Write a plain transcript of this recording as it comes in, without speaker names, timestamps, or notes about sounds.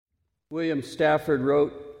William Stafford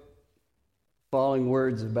wrote following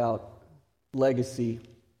words about legacy.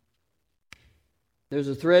 There's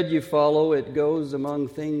a thread you follow, it goes among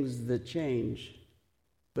things that change,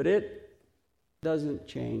 but it doesn't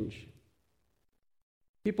change.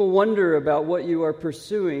 People wonder about what you are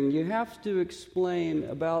pursuing. You have to explain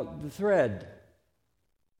about the thread.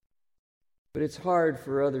 But it's hard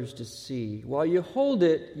for others to see. While you hold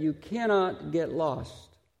it, you cannot get lost.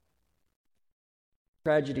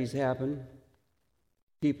 Tragedies happen.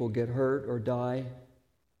 People get hurt or die.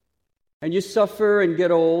 And you suffer and get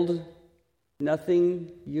old.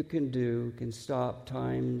 Nothing you can do can stop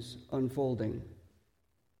time's unfolding.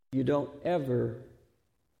 You don't ever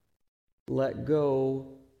let go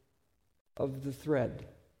of the thread.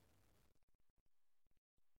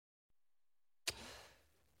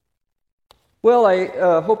 Well,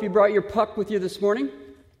 I hope you brought your puck with you this morning.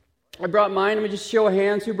 I brought mine. Let me just show of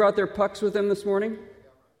hands. Who brought their pucks with them this morning?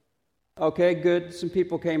 Okay, good. Some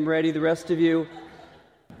people came ready. The rest of you,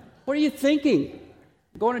 what are you thinking?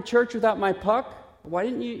 Going to church without my puck? Why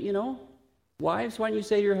didn't you, wives, why didn't you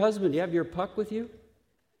say to your husband, do you have your puck with you?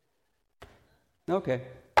 Okay.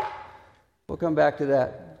 We'll come back to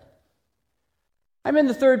that. I'm in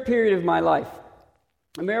the third period of my life.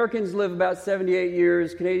 Americans live about 78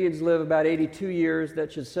 years. Canadians live about 82 years.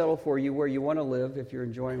 That should settle for you where you want to live if you're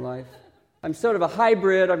enjoying life. I'm sort of a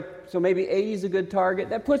hybrid, so maybe 80 is a good target.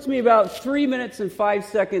 That puts me about 3 minutes and 5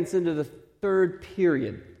 seconds into the third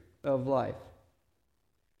period of life.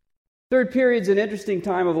 Third period's an interesting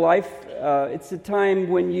time of life. It's a time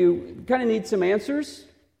when you kind of need some answers.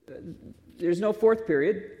 There's no fourth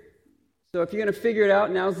period. So if you're going to figure it out,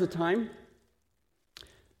 now's the time.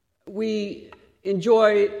 We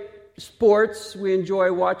enjoy sports. We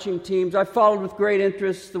enjoy watching teams. I followed with great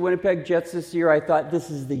interest the Winnipeg Jets this year. I thought this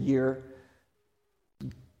is the year.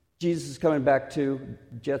 Jesus is coming back too.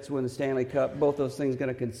 Jets win the Stanley Cup. Both those things are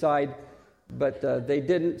going to coincide. But they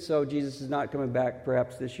didn't, so Jesus is not coming back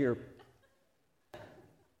perhaps this year.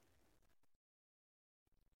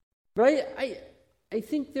 But I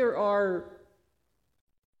think there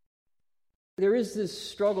is this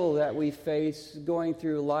struggle that we face going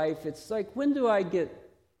through life. It's like, when do I get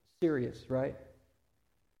serious, right?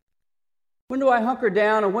 When do I hunker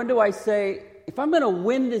down, and when do I say, if I'm going to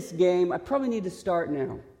win this game, I probably need to start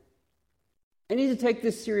now. I need to take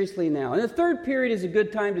this seriously now. And the third period is a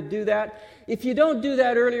good time to do that. If you don't do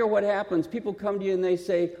that earlier, what happens? People come to you and they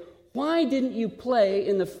say, why didn't you play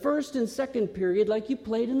in the first and second period like you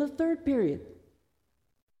played in the third period?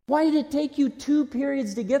 Why did it take you 2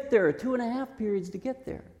 periods to get there, or 2.5 periods to get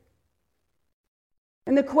there?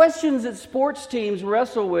 And the questions that sports teams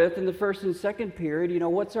wrestle with in the first and second period,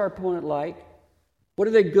 what's our opponent like? What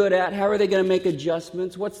are they good at? How are they going to make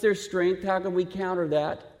adjustments? What's their strength? How can we counter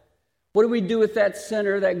that? What do we do with that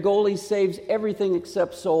center? That goalie saves everything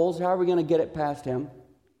except souls. How are we going to get it past him?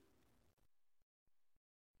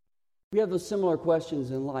 We have those similar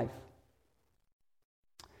questions in life.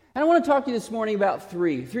 And I want to talk to you this morning about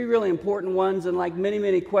three really important ones. And like many,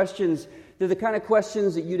 many questions, they're the kind of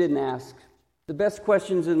questions that you didn't ask. The best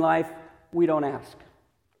questions in life, we don't ask.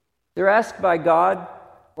 They're asked by God,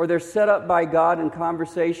 or they're set up by God in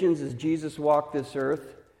conversations as Jesus walked this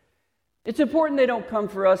earth. It's important they don't come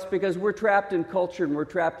for us because we're trapped in culture and we're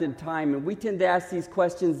trapped in time, and we tend to ask these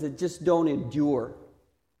questions that just don't endure.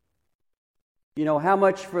 How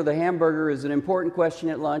much for the hamburger is an important question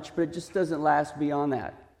at lunch, but it just doesn't last beyond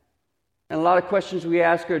that. And a lot of questions we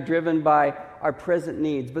ask are driven by our present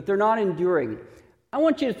needs, but they're not enduring. I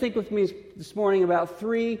want you to think with me this morning about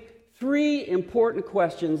three important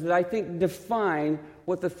questions that I think define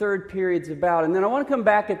what the third period's about. And then I want to come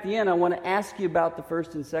back at the end. I want to ask you about the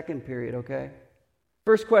first and second period, okay?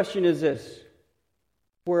 First question is this.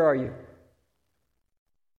 Where are you?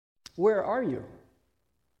 Where are you?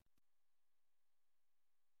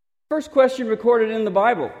 First question recorded in the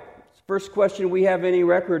Bible. It's the first question we have any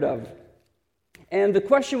record of. And the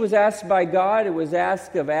question was asked by God. It was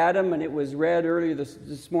asked of Adam, and it was read earlier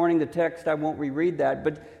this morning, the text. I won't reread that.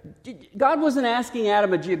 But God wasn't asking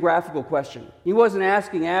Adam a geographical question. He wasn't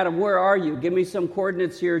asking Adam, where are you? Give me some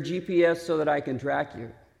coordinates here, GPS, so that I can track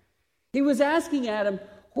you. He was asking Adam,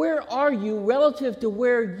 where are you relative to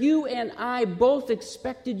where you and I both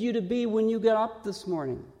expected you to be when you got up this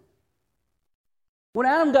morning? When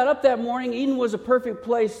Adam got up that morning, Eden was a perfect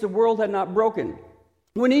place. The world had not broken.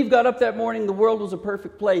 When Eve got up that morning, the world was a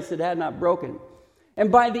perfect place. It had not broken.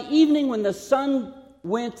 And by the evening when the sun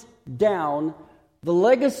went down, the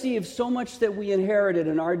legacy of so much that we inherited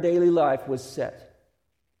in our daily life was set.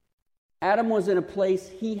 Adam was in a place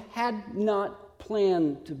he had not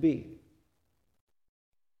planned to be.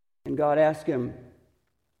 And God asked him,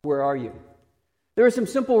 Where are you? There are some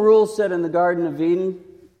simple rules set in the Garden of Eden.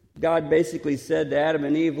 God basically said to Adam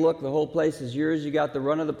and Eve, look, the whole place is yours. You got the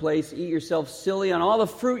run of the place. Eat yourself silly on all the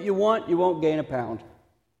fruit you want. You won't gain a pound.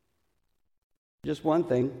 Just one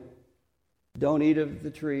thing. Don't eat of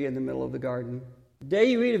the tree in the middle of the garden. The day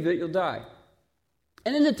you eat of it, you'll die.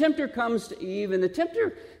 And then the tempter comes to Eve, and the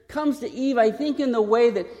tempter comes to Eve, I think, in the way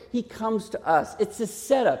that he comes to us. It's a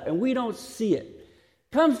setup, and we don't see it.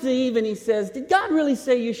 Comes to Eve, and he says, did God really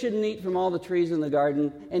say you shouldn't eat from all the trees in the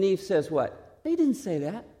garden? And Eve says what? They didn't say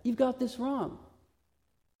that. You've got this wrong.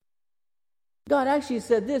 God actually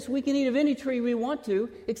said this, we can eat of any tree we want to,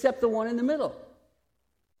 except the one in the middle.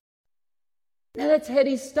 Now that's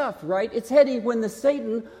heady stuff, right? It's heady when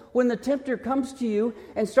the tempter comes to you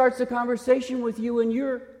and starts a conversation with you and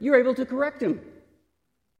you're able to correct him.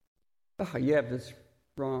 Oh, you have this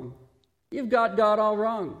wrong. You've got God all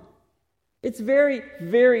wrong. It's very,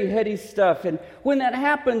 very heady stuff. And when that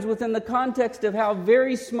happens within the context of how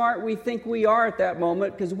very smart we think we are at that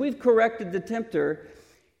moment, because we've corrected the tempter,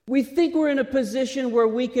 we think we're in a position where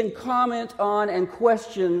we can comment on and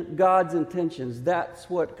question God's intentions. That's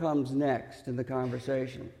what comes next in the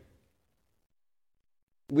conversation.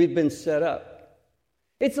 We've been set up.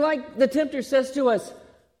 It's like the tempter says to us,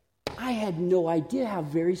 I had no idea how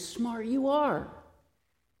very smart you are.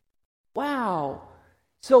 Wow.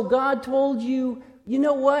 So God told you, you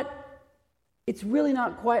know what? It's really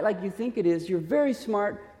not quite like you think it is. You're very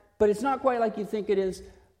smart, but it's not quite like you think it is.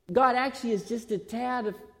 God actually is just a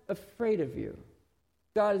tad afraid of you.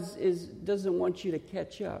 God doesn't want you to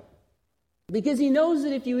catch up. Because he knows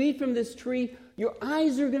that if you eat from this tree, your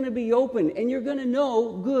eyes are going to be open and you're going to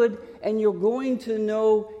know good and you're going to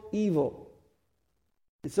know evil.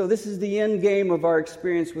 And so this is the end game of our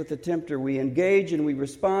experience with the tempter. We engage and we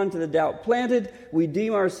respond to the doubt planted. We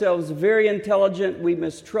deem ourselves very intelligent. We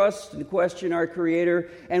mistrust and question our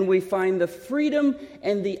Creator. And we find the freedom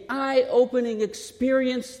and the eye-opening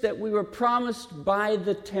experience that we were promised by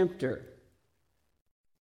the tempter.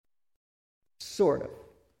 Sort of.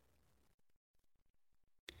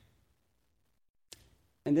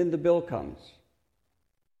 And then the bill comes.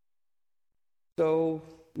 So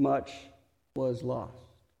much was lost.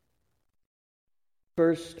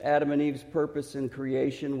 First, Adam and Eve's purpose in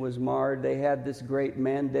creation was marred. They had this great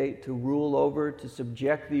mandate to rule over, to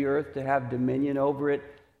subject the earth, to have dominion over it.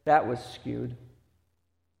 That was skewed.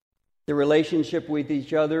 The relationship with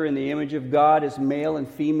each other in the image of God as male and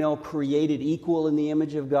female, created equal in the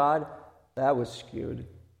image of God, that was skewed.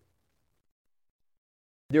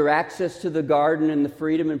 Their access to the garden and the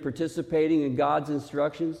freedom in participating in God's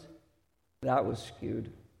instructions, that was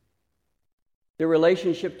skewed. Their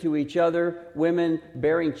relationship to each other, women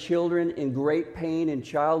bearing children in great pain in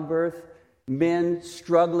childbirth, men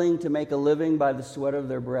struggling to make a living by the sweat of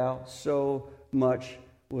their brow, so much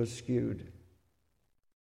was skewed.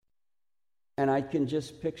 And I can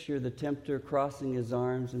just picture the tempter crossing his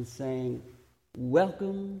arms and saying,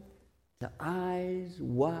 welcome to eyes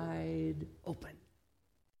wide open.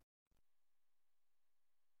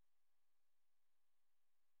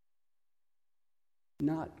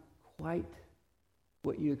 Not quite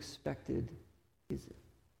what you expected, is it?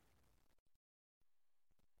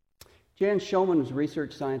 Jan Schulman was a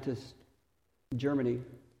research scientist in Germany.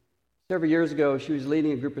 Several years ago, she was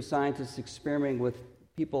leading a group of scientists experimenting with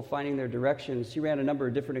people finding their directions. She ran a number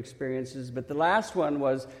of different experiences, but the last one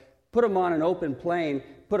was put them on an open plane,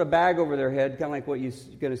 put a bag over their head, kind of like what you're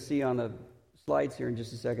going to see on the slides here in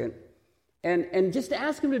just a second, and just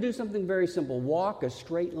ask them to do something very simple, walk a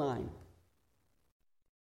straight line.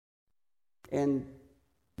 And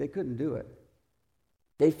they couldn't do it.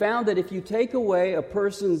 They found that if you take away a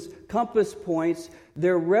person's compass points,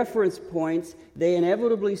 their reference points, they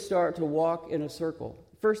inevitably start to walk in a circle.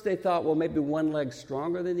 First they thought, well, maybe one leg's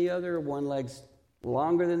stronger than the other, one leg's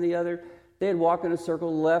longer than the other. They'd walk in a circle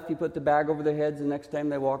to the left, you put the bag over their heads, the next time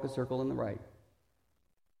they walk a circle in the right.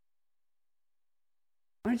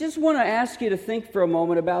 I just want to ask you to think for a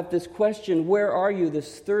moment about this question, where are you?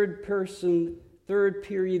 This third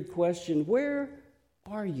period question, where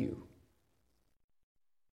are you?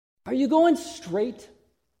 Are you going straight?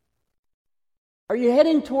 Are you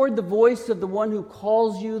heading toward the voice of the one who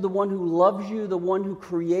calls you, the one who loves you, the one who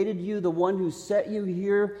created you, the one who set you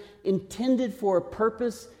here, intended for a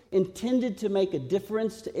purpose, intended to make a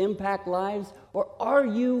difference, to impact lives? Or are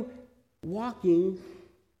you walking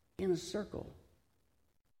in a circle?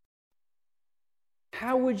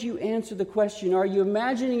 How would you answer the question? Are you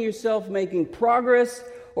imagining yourself making progress,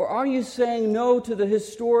 or are you saying no to the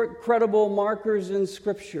historic, credible markers in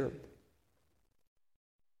Scripture?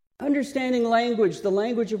 Understanding language, the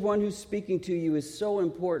language of one who's speaking to you, is so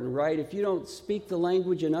important, right? If you don't speak the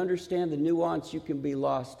language and understand the nuance, you can be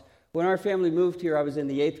lost. When our family moved here, I was in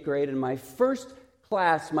the 8th grade, and my first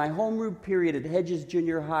class, my homeroom period at Hedges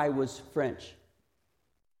Junior High, was French.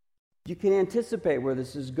 You can anticipate where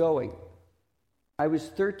this is going. I was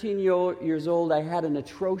 13 years old. I had an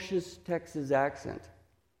atrocious Texas accent.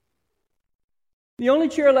 The only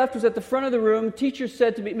chair left was at the front of the room. Teacher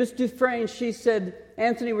said to me, Miss Dufresne, she said,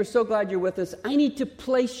 Anthony, we're so glad you're with us. I need to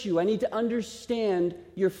place you. I need to understand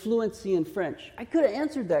your fluency in French. I could have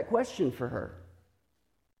answered that question for her.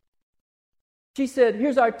 She said,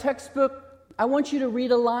 here's our textbook. I want you to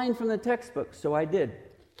read a line from the textbook. So I did.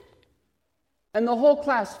 And the whole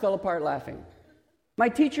class fell apart laughing. My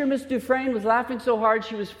teacher, Miss Dufresne, was laughing so hard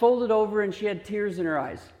she was folded over and she had tears in her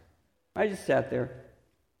eyes. I just sat there.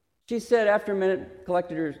 She said, after a minute,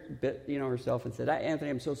 collected her bit, herself, and said, Anthony,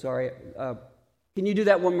 I'm so sorry. Can you do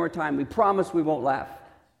that one more time? We promise we won't laugh.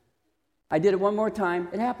 I did it one more time.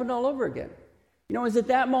 It happened all over again. It was at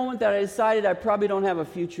that moment that I decided I probably don't have a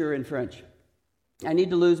future in French. I need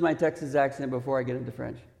to lose my Texas accent before I get into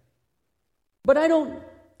French. But I don't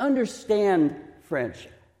understand French.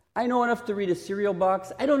 I know enough to read a cereal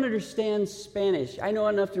box. I don't understand Spanish. I know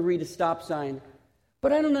enough to read a stop sign.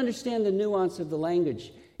 But I don't understand the nuance of the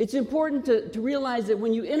language. It's important to realize that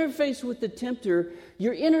when you interface with the tempter,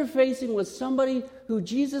 you're interfacing with somebody who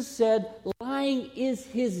Jesus said lying is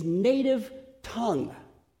his native tongue.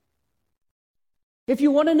 If you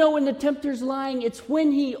want to know when the tempter's lying, it's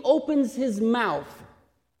when he opens his mouth.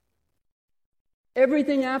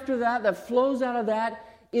 Everything after that flows out of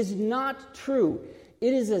that is not true.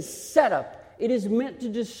 It is a setup. It is meant to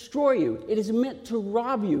destroy you. It is meant to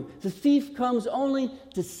rob you. The thief comes only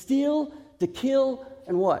to steal, to kill,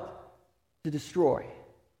 and what? To destroy.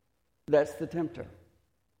 That's the tempter.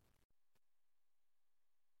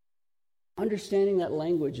 Understanding that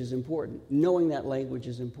language is important. Knowing that language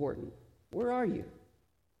is important. Where are you?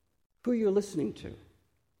 Who are you listening to?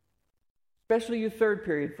 Especially you third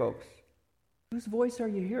period folks. Whose voice are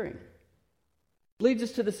you hearing? Leads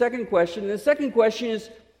us to the second question. And the second question is,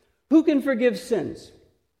 who can forgive sins?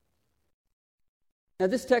 Now,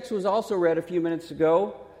 this text was also read a few minutes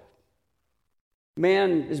ago.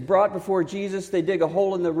 Man is brought before Jesus. They dig a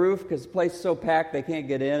hole in the roof because the place is so packed they can't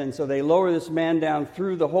get in. And so they lower this man down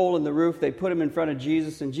through the hole in the roof. They put him in front of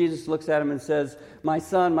Jesus. And Jesus looks at him and says, my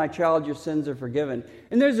son, my child, your sins are forgiven.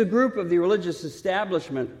 And there's a group of the religious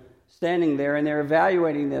establishment standing there. And they're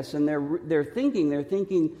evaluating this. And they're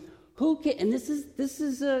thinking, who can... And this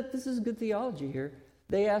is good theology here.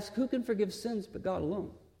 They ask, who can forgive sins but God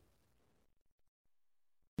alone?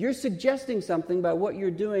 You're suggesting something by what you're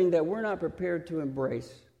doing that we're not prepared to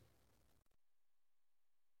embrace.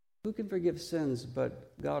 Who can forgive sins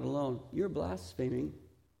but God alone? You're blaspheming.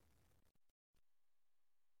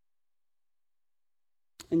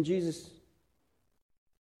 And Jesus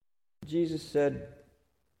said,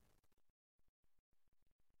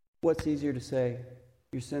 what's easier to say?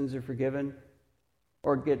 Your sins are forgiven?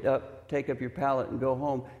 Or get up, take up your pallet and go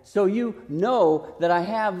home. So you know that I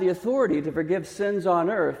have the authority to forgive sins on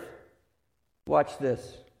earth. Watch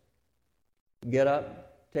this. Get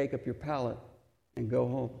up, take up your pallet, and go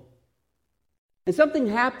home. And something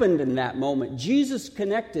happened in that moment. Jesus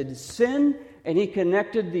connected sin and he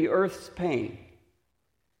connected the earth's pain.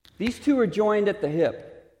 These two are joined at the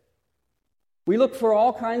hip. We look for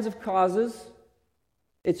all kinds of causes.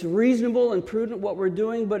 It's reasonable and prudent what we're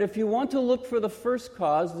doing, but if you want to look for the first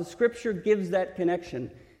cause, the Scripture gives that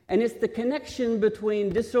connection. And it's the connection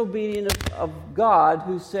between disobedience of God,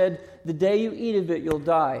 who said, the day you eat of it, you'll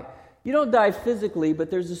die. You don't die physically,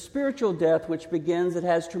 but there's a spiritual death which begins that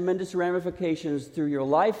has tremendous ramifications through your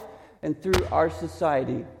life and through our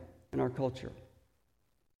society and our culture.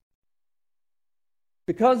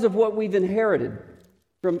 Because of what we've inherited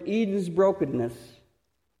from Eden's brokenness,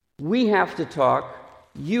 we have to talk.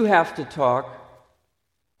 You have to talk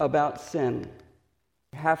about sin.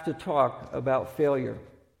 You have to talk about failure.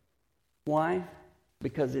 Why?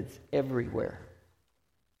 Because it's everywhere.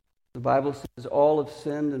 The Bible says all have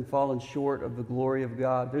sinned and fallen short of the glory of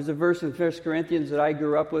God. There's a verse in 1 Corinthians that I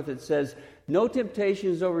grew up with. It says, no temptation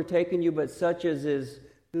has overtaken you, but such as is,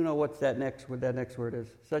 you know what that next word is?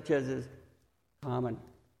 Such as is common.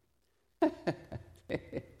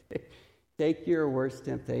 Take your worst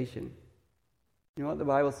temptation. You know what the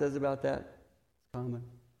Bible says about that? It's common.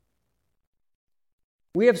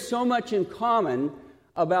 We have so much in common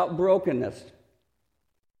about brokenness.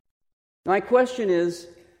 My question is,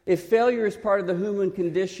 if failure is part of the human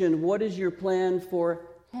condition, what is your plan for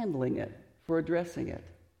handling it, for addressing it?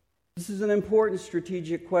 This is an important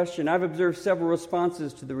strategic question. I've observed several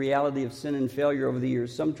responses to the reality of sin and failure over the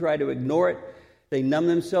years. Some try to ignore it. They numb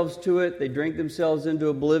themselves to it. They drink themselves into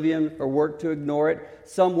oblivion or work to ignore it.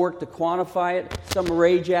 Some work to quantify it. Some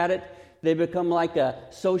rage at it. They become like a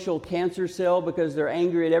social cancer cell because they're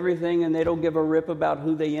angry at everything and they don't give a rip about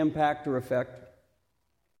who they impact or affect.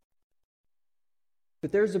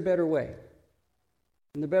 But there's a better way.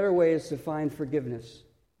 And the better way is to find forgiveness.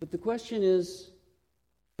 But the question is,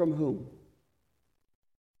 from whom?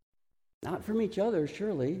 Not from each other,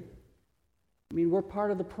 surely. I mean, we're part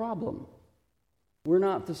of the problem. We're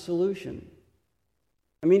not the solution.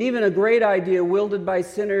 I mean, even a great idea wielded by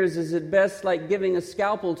sinners is at best like giving a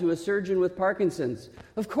scalpel to a surgeon with Parkinson's.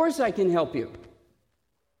 Of course I can help you.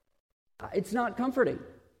 It's not comforting.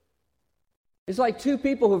 It's like two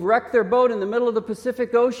people who've wrecked their boat in the middle of the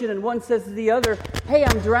Pacific Ocean, and one says to the other, "Hey,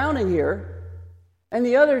 I'm drowning here." And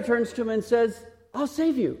the other turns to him and says, "I'll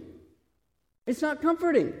save you." It's not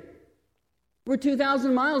comforting. We're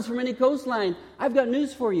 2,000 miles from any coastline. I've got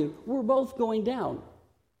news for you. We're both going down.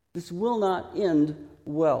 This will not end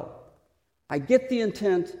well. I get the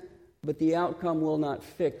intent, but the outcome will not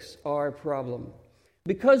fix our problem.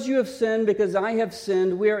 Because you have sinned, because I have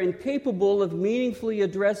sinned, we are incapable of meaningfully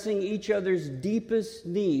addressing each other's deepest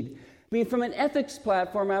need. I mean, from an ethics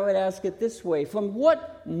platform, I would ask it this way. From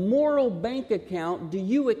what moral bank account do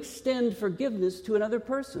you extend forgiveness to another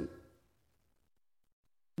person?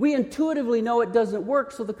 We intuitively know it doesn't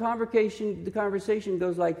work, so the conversation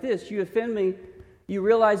goes like this. You offend me, you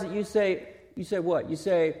realize that you say what? You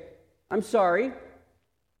say, "I'm sorry,"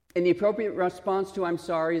 and the appropriate response to "I'm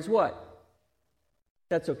sorry" is what?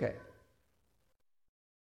 That's okay.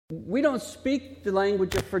 We don't speak the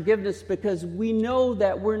language of forgiveness because we know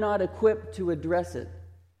that we're not equipped to address it.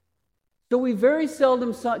 So we very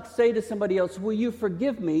seldom say to somebody else, "Will you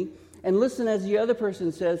forgive me?" And listen as the other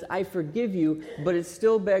person says, "I forgive you," but it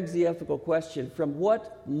still begs the ethical question. From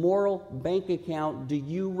what moral bank account do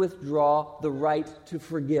you withdraw the right to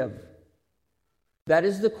forgive? That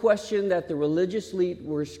is the question that the religious elite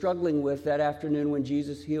were struggling with that afternoon when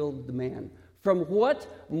Jesus healed the man. From what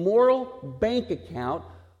moral bank account,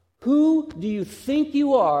 who do you think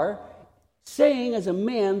you are saying as a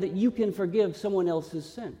man that you can forgive someone else's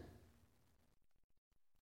sin?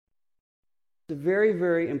 It's a very,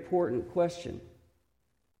 very important question.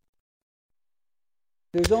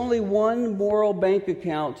 There's only one moral bank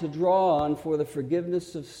account to draw on for the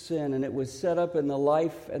forgiveness of sin, and it was set up in the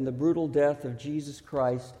life and the brutal death of Jesus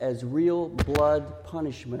Christ as real blood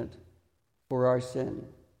punishment for our sin.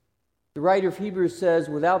 The writer of Hebrews says,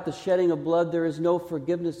 "Without the shedding of blood, there is no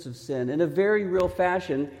forgiveness of sin." In a very real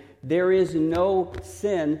fashion, there is no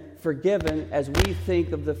sin forgiven as we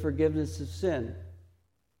think of the forgiveness of sin.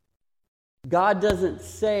 God doesn't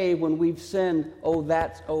say when we've sinned, "Oh,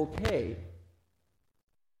 that's okay."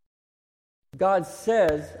 God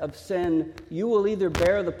says of sin, you will either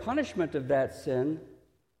bear the punishment of that sin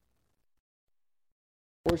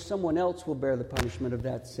or someone else will bear the punishment of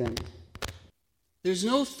that sin. There's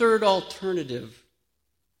no third alternative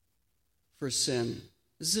for sin.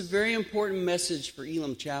 This is a very important message for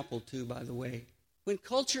Elam Chapel, too, by the way. When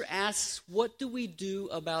culture asks, what do we do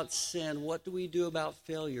about sin? What do we do about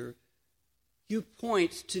failure? You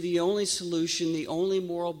point to the only solution, the only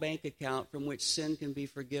moral bank account from which sin can be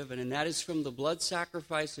forgiven, and that is from the blood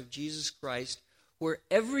sacrifice of Jesus Christ, where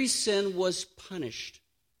every sin was punished.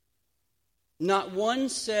 Not one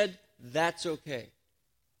said, "That's okay."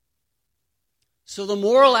 So the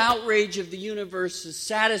moral outrage of the universe is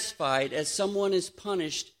satisfied as someone is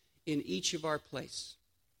punished in each of our place.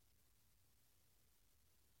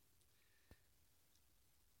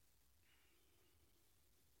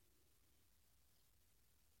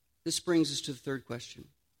 This brings us to the third question.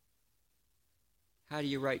 How do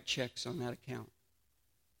you write checks on that account?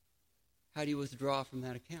 How do you withdraw from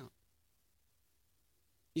that account?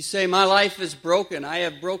 You say, "My life is broken. I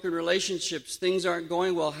have broken relationships. Things aren't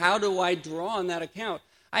going well. How do I draw on that account?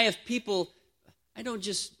 I have people, I don't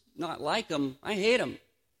just not like them, I hate them.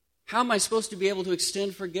 How am I supposed to be able to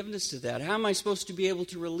extend forgiveness to that? How am I supposed to be able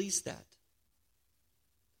to release that?"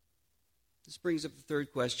 This brings up the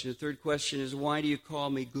third question. The third question is, why do you call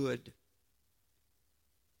me good?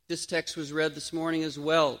 This text was read this morning as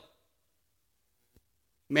well.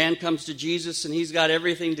 Man comes to Jesus and he's got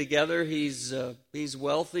everything together. He's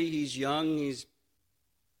wealthy, he's young, he's,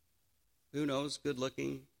 who knows, good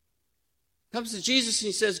looking. Comes to Jesus and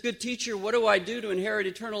he says, "Good teacher, what do I do to inherit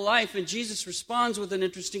eternal life?" And Jesus responds with an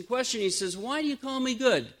interesting question. He says, "Why do you call me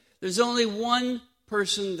good? There's only one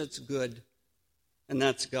person that's good, and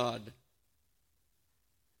that's God."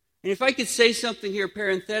 And if I could say something here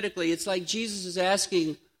parenthetically, it's like Jesus is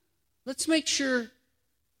asking, let's make sure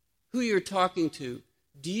who you're talking to.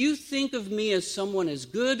 Do you think of me as someone as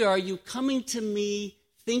good, or are you coming to me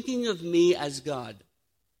thinking of me as God?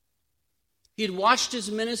 He had watched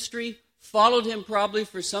his ministry, followed him probably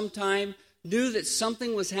for some time, knew that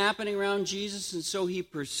something was happening around Jesus, and so he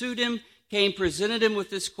pursued him, came, presented him with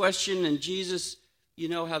this question, and Jesus, you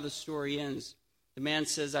know how the story ends. The man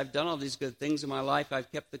says, I've done all these good things in my life,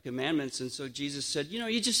 I've kept the commandments, and so Jesus said,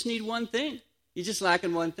 you just need one thing. You're just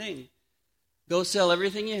lacking one thing. Go sell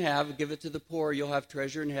everything you have, give it to the poor, you'll have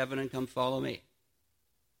treasure in heaven, and come follow me.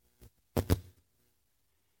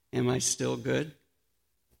 Am I still good?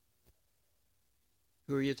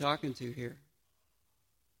 Who are you talking to here?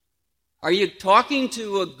 Are you talking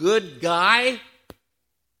to a good guy,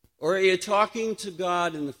 or are you talking to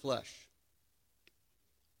God in the flesh?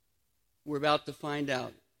 We're about to find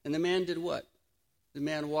out. And the man did what? The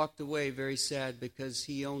man walked away very sad because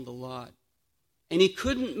he owned a lot. And he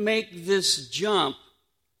couldn't make this jump.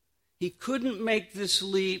 He couldn't make this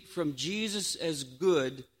leap from Jesus as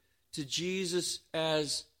good to Jesus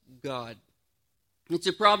as God. It's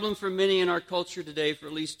a problem for many in our culture today for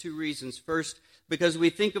at least two reasons. First, because we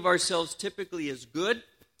think of ourselves typically as good.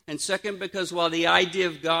 And second, because while the idea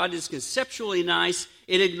of God is conceptually nice,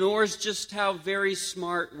 it ignores just how very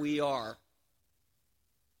smart we are.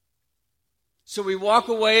 So we walk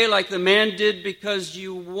away like the man did because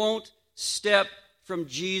you won't step from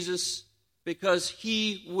Jesus, because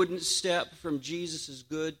he wouldn't step from Jesus as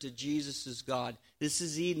good to Jesus as God. This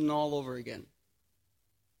is Eden all over again.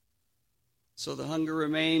 So the hunger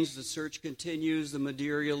remains, the search continues, the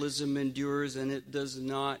materialism endures, and it does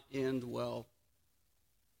not end well.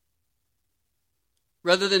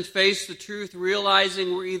 Rather than face the truth,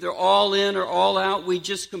 realizing we're either all in or all out, we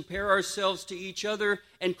just compare ourselves to each other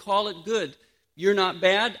and call it good. You're not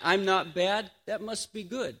bad, I'm not bad, that must be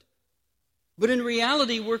good. But in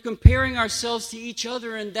reality, we're comparing ourselves to each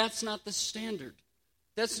other, and that's not the standard.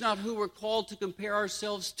 That's not who we're called to compare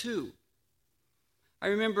ourselves to. I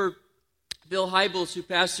remember Bill Hybels, who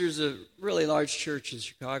pastors a really large church in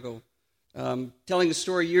Chicago, telling a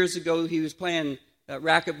story years ago. He was playing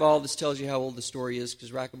racquetball. This tells you how old the story is,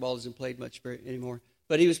 because racquetball isn't played much anymore.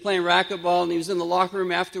 But he was playing racquetball, and he was in the locker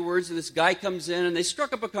room afterwards, and this guy comes in, and they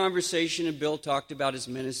struck up a conversation, and Bill talked about his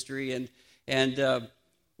ministry, and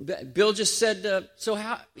Bill just said, so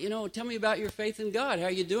how, tell me about your faith in God. How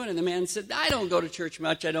are you doing? And the man said, I don't go to church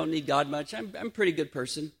much. I don't need God much. I'm a pretty good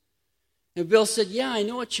person. And Bill said, yeah, I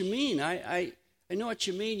know what you mean. I know what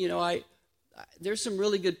you mean. There's some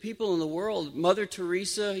really good people in the world. Mother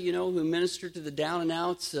Teresa, who ministered to the down and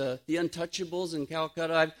outs, the untouchables in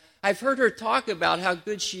Calcutta. I've heard her talk about how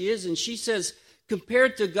good she is, and she says,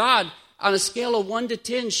 compared to God, on a scale of 1 to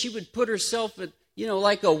 10, she would put herself at,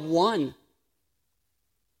 like a 1.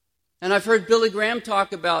 And I've heard Billy Graham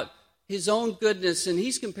talk about his own goodness, and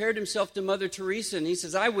he's compared himself to Mother Teresa, and he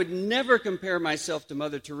says, I would never compare myself to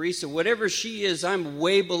Mother Teresa. Whatever she is, I'm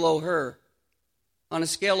way below her. On a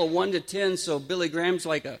scale of 1 to 10, so Billy Graham's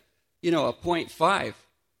like a 0.5.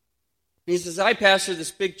 He says, I pastor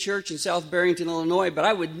this big church in South Barrington, Illinois, but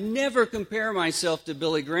I would never compare myself to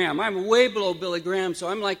Billy Graham. I'm way below Billy Graham, so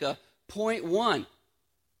I'm like a 0.1.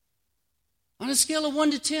 On a scale of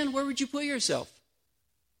 1 to 10, where would you put yourself?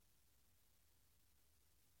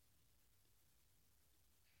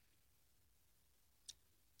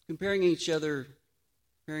 Comparing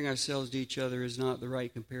ourselves to each other is not the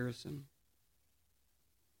right comparison.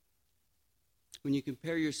 When you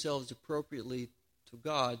compare yourselves appropriately to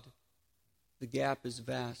God, the gap is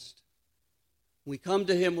vast. We come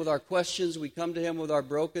to Him with our questions, we come to Him with our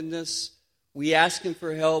brokenness, we ask Him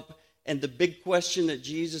for help, and the big question that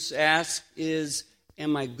Jesus asks is,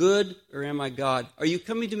 am I good or am I God? Are you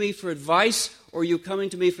coming to me for advice or are you coming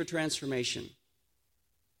to me for transformation?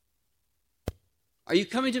 Are you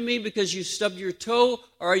coming to me because you stubbed your toe,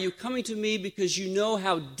 or are you coming to me because you know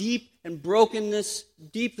how deep the brokenness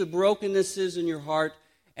is in your heart,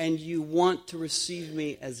 and you want to receive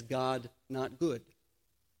me as God, not good?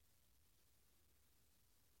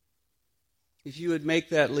 If you would make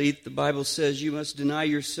that leap, the Bible says you must deny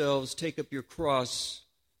yourselves, take up your cross,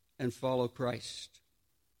 and follow Christ.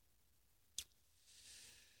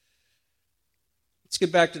 Let's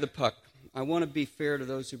get back to the puck. I want to be fair to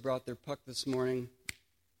those who brought their puck this morning.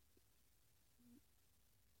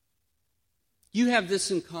 You have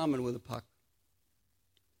this in common with a puck.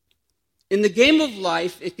 In the game of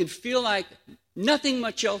life, it can feel like nothing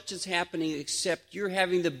much else is happening except you're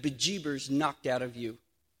having the bejeebers knocked out of you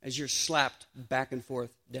as you're slapped back and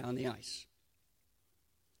forth down the ice.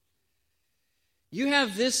 You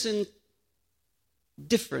have this in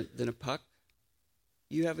different than a puck.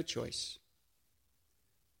 You have a choice.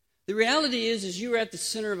 The reality is you're at the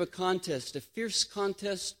center of a contest, a fierce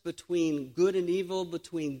contest between good and evil,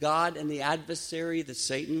 between God and the adversary, the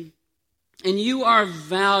Satan. And you are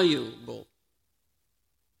valuable.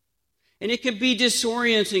 And it can be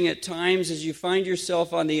disorienting at times as you find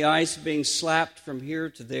yourself on the ice being slapped from here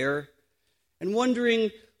to there and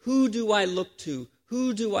wondering, who do I look to?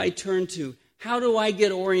 Who do I turn to? How do I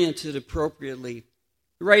get oriented appropriately?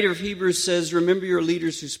 The writer of Hebrews says, remember your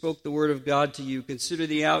leaders who spoke the word of God to you. Consider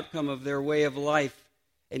the outcome of their way of life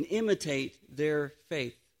and imitate their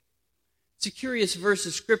faith. It's a curious verse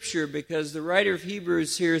of Scripture because the writer of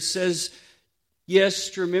Hebrews here says,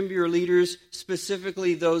 yes, to remember your leaders,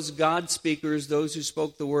 specifically those God speakers, those who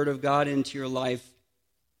spoke the word of God into your life.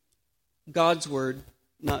 God's word,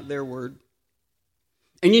 not their word.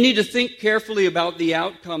 And you need to think carefully about the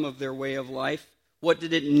outcome of their way of life. What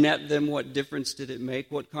did it net them? What difference did it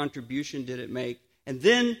make? What contribution did it make? And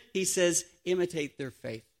then he says, imitate their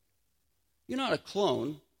faith. You're not a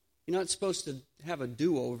clone. You're not supposed to have a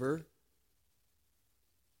do-over.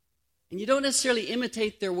 And you don't necessarily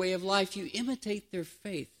imitate their way of life. You imitate their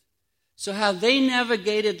faith. So how they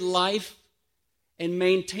navigated life and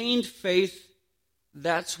maintained faith,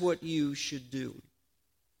 that's what you should do.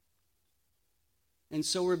 And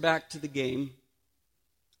so we're back to the game.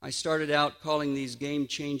 I started out calling these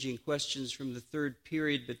game-changing questions from the third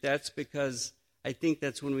period, but that's because I think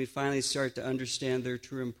that's when we finally start to understand their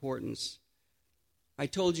true importance. I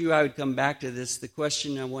told you I would come back to this. The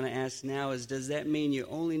question I want to ask now is, does that mean you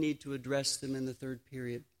only need to address them in the third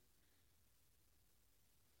period?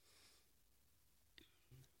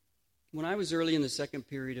 When I was early in the second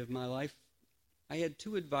period of my life, I had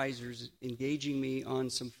two advisors engaging me on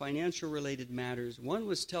some financial-related matters. One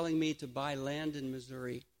was telling me to buy land in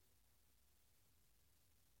Missouri.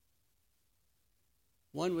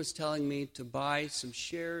 One was telling me to buy some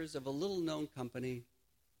shares of a little-known company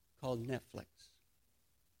called Netflix.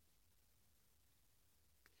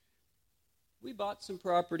 We bought some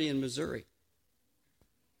property in Missouri.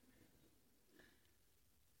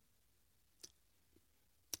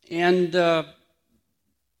 And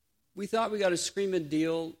we thought we got a screaming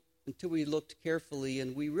deal until we looked carefully,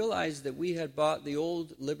 and we realized that we had bought the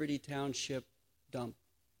old Liberty Township dump.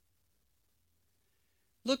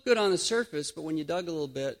 Looked good on the surface, but when you dug a little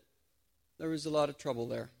bit, there was a lot of trouble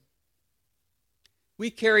there.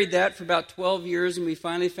 We carried that for about 12 years, and we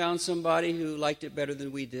finally found somebody who liked it better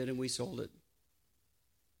than we did, and we sold it.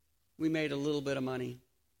 We made a little bit of money.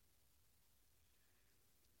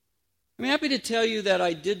 I'm happy to tell you that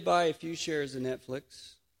I did buy a few shares of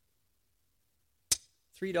Netflix.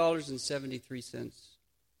 $3.73.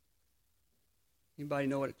 Anybody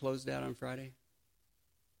know what it closed at on Friday?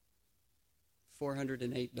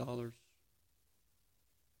 $408.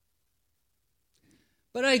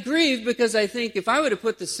 But I grieve because I think if I would have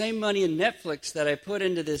put the same money in Netflix that I put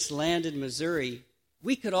into this land in Missouri,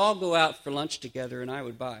 we could all go out for lunch together and I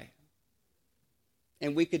would buy.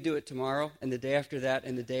 And we could do it tomorrow and the day after that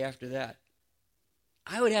and the day after that.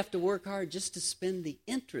 I would have to work hard just to spend the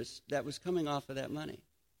interest that was coming off of that money.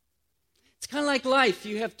 It's kind of like life.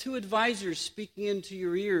 You have two advisors speaking into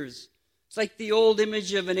your ears. It's like the old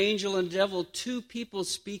image of an angel and devil, two people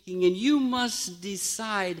speaking, and you must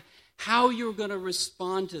decide how you're going to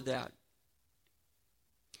respond to that.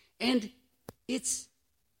 And it's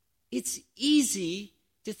easy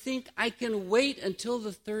to think I can wait until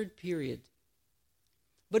the third period.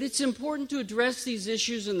 But it's important to address these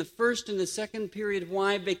issues in the first and the second period.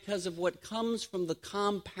 Why? Because of what comes from the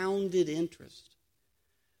compounded interest.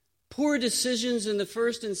 Poor decisions in the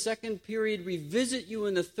first and second period revisit you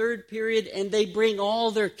in the third period, and they bring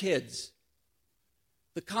all their kids.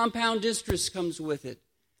 The compound interest comes with it.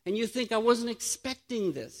 And you think, I wasn't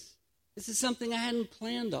expecting this. This is something I hadn't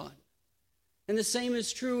planned on. And the same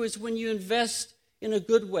is true as when you invest in a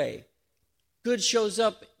good way. Good shows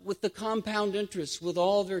up with the compound interest with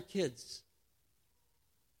all their kids.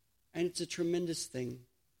 And it's a tremendous thing.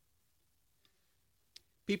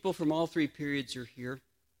 People from all three periods are here.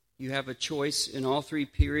 You have a choice in all three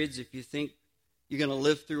periods if you think you're going to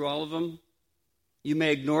live through all of them. You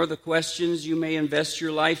may ignore the questions. You may invest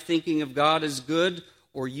your life thinking of God as good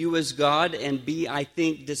or you as God and be, I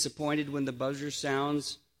think, disappointed when the buzzer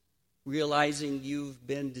sounds, realizing you've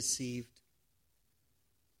been deceived.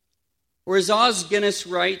 Or as Os Guinness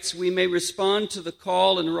writes, we may respond to the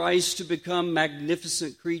call and rise to become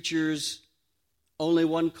magnificent creatures only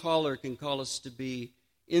one caller can call us to be.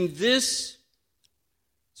 In this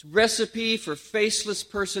recipe for faceless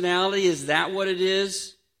personality, is that what it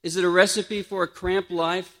is? Is it a recipe for a cramped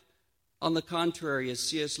life? On the contrary, as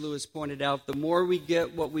C.S. Lewis pointed out, the more we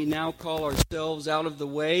get what we now call ourselves out of the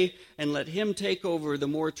way and let Him take over, the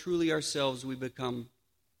more truly ourselves we become.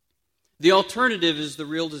 The alternative is the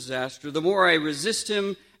real disaster. The more I resist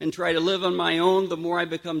Him and try to live on my own, the more I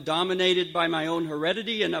become dominated by my own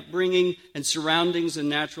heredity and upbringing and surroundings and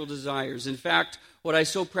natural desires. In fact, what I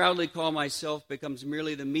so proudly call myself becomes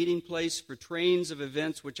merely the meeting place for trains of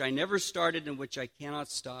events which I never started and which I cannot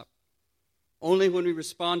stop. Only when we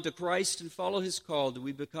respond to Christ and follow His call do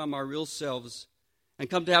we become our real selves and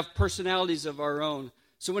come to have personalities of our own.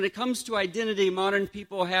 So when it comes to identity, modern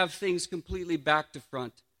people have things completely back to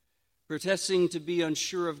front. Professing to be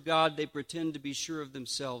unsure of God, they pretend to be sure of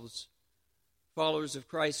themselves. Followers of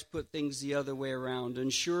Christ put things the other way around.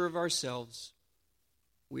 Unsure of ourselves,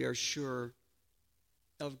 we are sure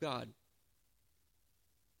of God.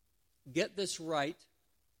 Get this right,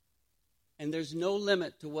 and there's no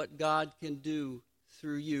limit to what God can do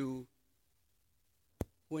through you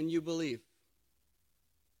when you believe.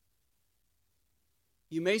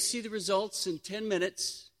 You may see the results in 10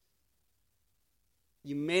 minutes.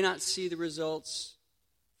 You may not see the results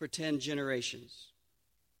for 10 generations.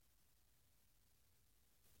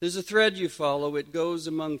 There's a thread you follow. It goes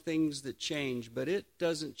among things that change, but it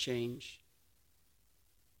doesn't change.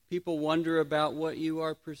 People wonder about what you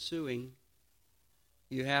are pursuing.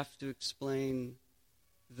 You have to explain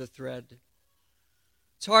the thread.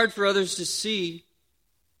 It's hard for others to see.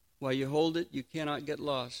 While you hold it, you cannot get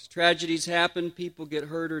lost. Tragedies happen, people get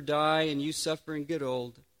hurt or die, and you suffer and get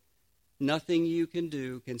old. Nothing you can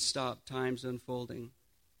do can stop time's unfolding.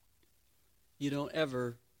 You don't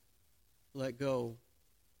ever let go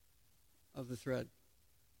of the thread.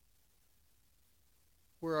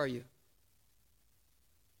 Where are you?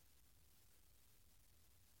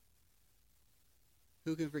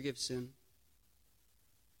 Who can forgive sin?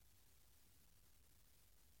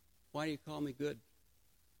 Why do you call me good?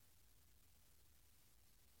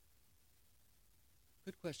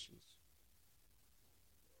 Good questions.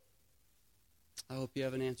 I hope you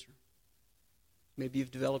have an answer. Maybe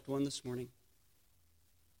you've developed one this morning.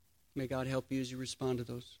 May God help you as you respond to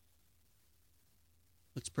those.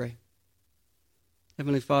 Let's pray.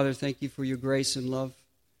 Heavenly Father, thank you for your grace and love.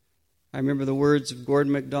 I remember the words of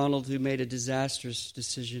Gordon MacDonald, who made a disastrous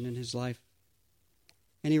decision in his life.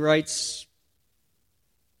 And he writes,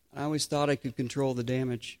 I always thought I could control the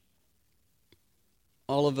damage.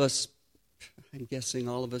 All of us, I'm guessing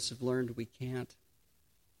all of us have learned we can't.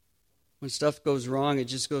 When stuff goes wrong, it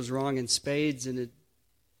just goes wrong in spades, and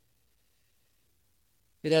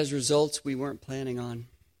it has results we weren't planning on.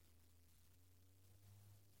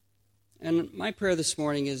 And my prayer this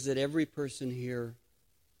morning is that every person here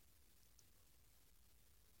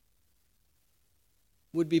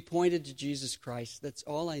would be pointed to Jesus Christ. That's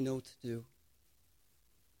all I know to do.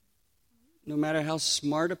 No matter how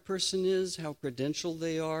smart a person is, how credentialed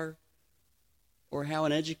they are, or how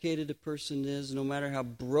uneducated a person is, no matter how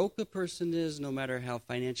broke a person is, no matter how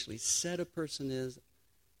financially set a person is,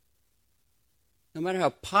 no matter how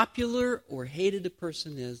popular or hated a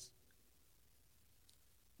person is,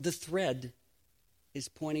 the thread is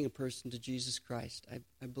pointing a person to Jesus Christ.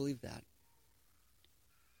 I believe that.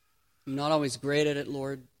 I'm not always great at it,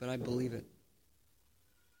 Lord, but I believe it.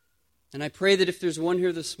 And I pray that if there's one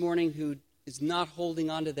here this morning who is not holding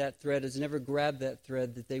on to that thread, has never grabbed that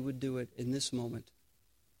thread, that they would do it in this moment.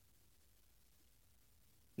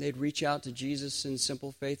 They'd reach out to Jesus in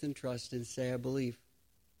simple faith and trust and say, I believe,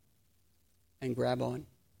 and grab on.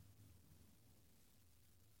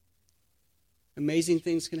 Amazing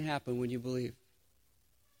things can happen when you believe.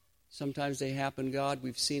 Sometimes they happen, God,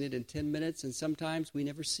 we've seen it in 10 minutes, and sometimes we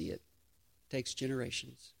never see it. It takes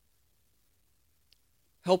generations.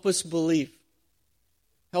 Help us believe.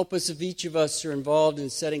 Help us if each of us are involved in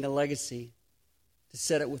setting a legacy, to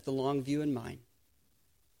set it with the long view in mind.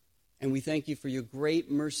 And we thank you for your great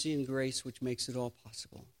mercy and grace which makes it all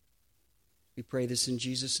possible. We pray this in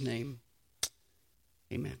Jesus' name.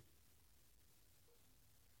 Amen.